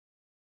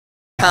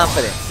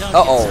Confidence.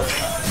 Uh-oh.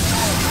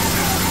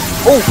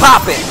 Oh,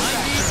 pop it.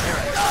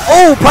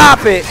 Oh,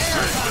 pop it.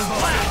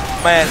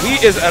 Man, he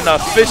is an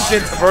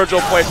efficient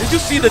Virgil player. Did you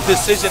see the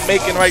decision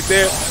making right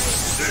there?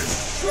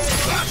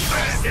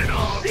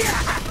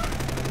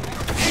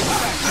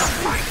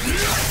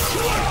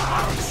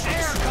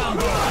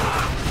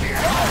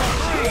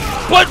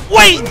 But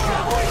wait!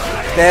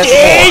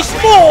 There's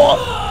more!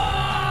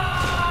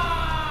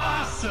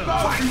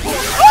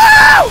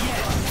 Woo!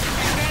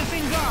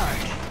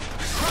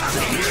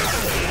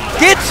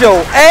 Get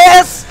your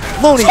ass,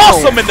 Looney Tunes.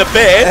 Toss him in the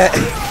bed.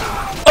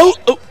 Oh,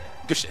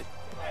 good shit.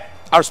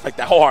 I respect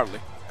that wholeheartedly.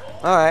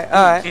 All right,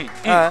 all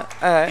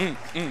right.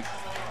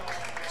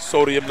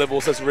 Sodium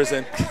levels has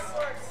risen.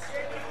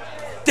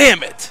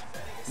 Damn it.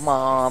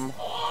 Mom.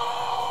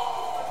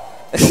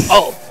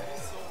 Oh.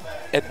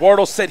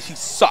 Eduardo said he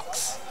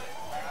sucks.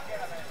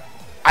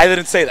 I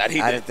didn't say that.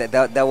 He did.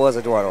 That was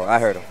Eduardo. I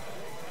heard him.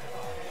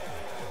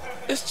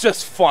 It's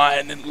just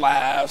fun and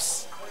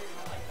laughs.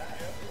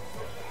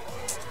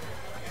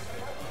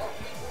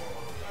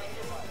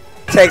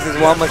 Texas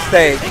one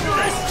mistake.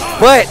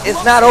 But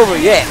it's not over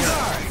yet.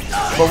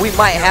 But we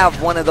might have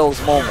one of those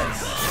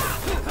moments.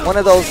 One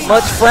of those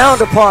much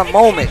frowned upon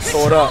moments,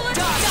 sort of.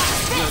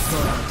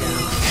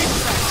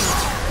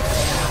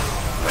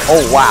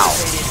 Oh, wow.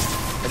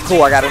 That's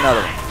cool. I got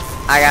another one.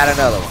 I got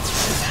another one.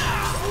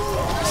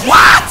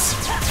 What?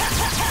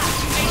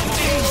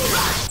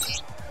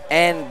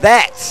 And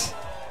that,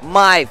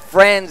 my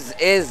friends,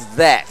 is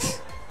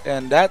that.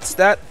 And that's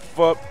that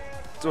for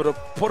the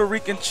Puerto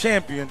Rican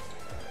champion.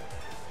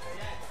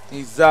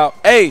 He's out.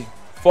 Hey,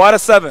 4 out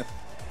of 7.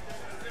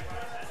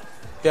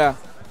 Yeah.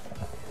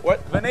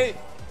 What? Vinny?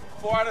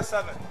 4 out of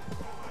 7.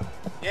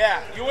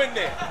 Yeah, you in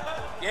there.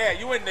 Yeah,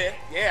 you in there.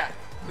 Yeah.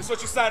 This is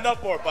what you signed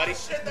up for, buddy.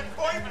 Shit, the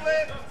coin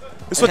flip.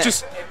 This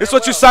is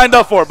what you signed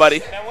up for,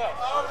 buddy.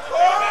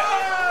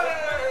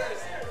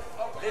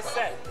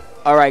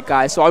 All right,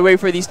 guys. So I wait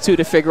for these two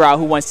to figure out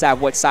who wants to have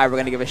what side. We're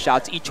going to give a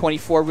shout to each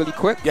 24 really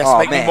quick. Yes,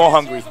 make me more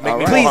hungry. Make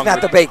me Please, more hungry. not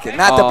the bacon.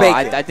 Not the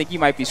bacon. I think you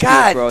might be screwed,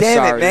 God bro. damn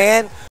Sorry. it,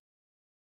 man.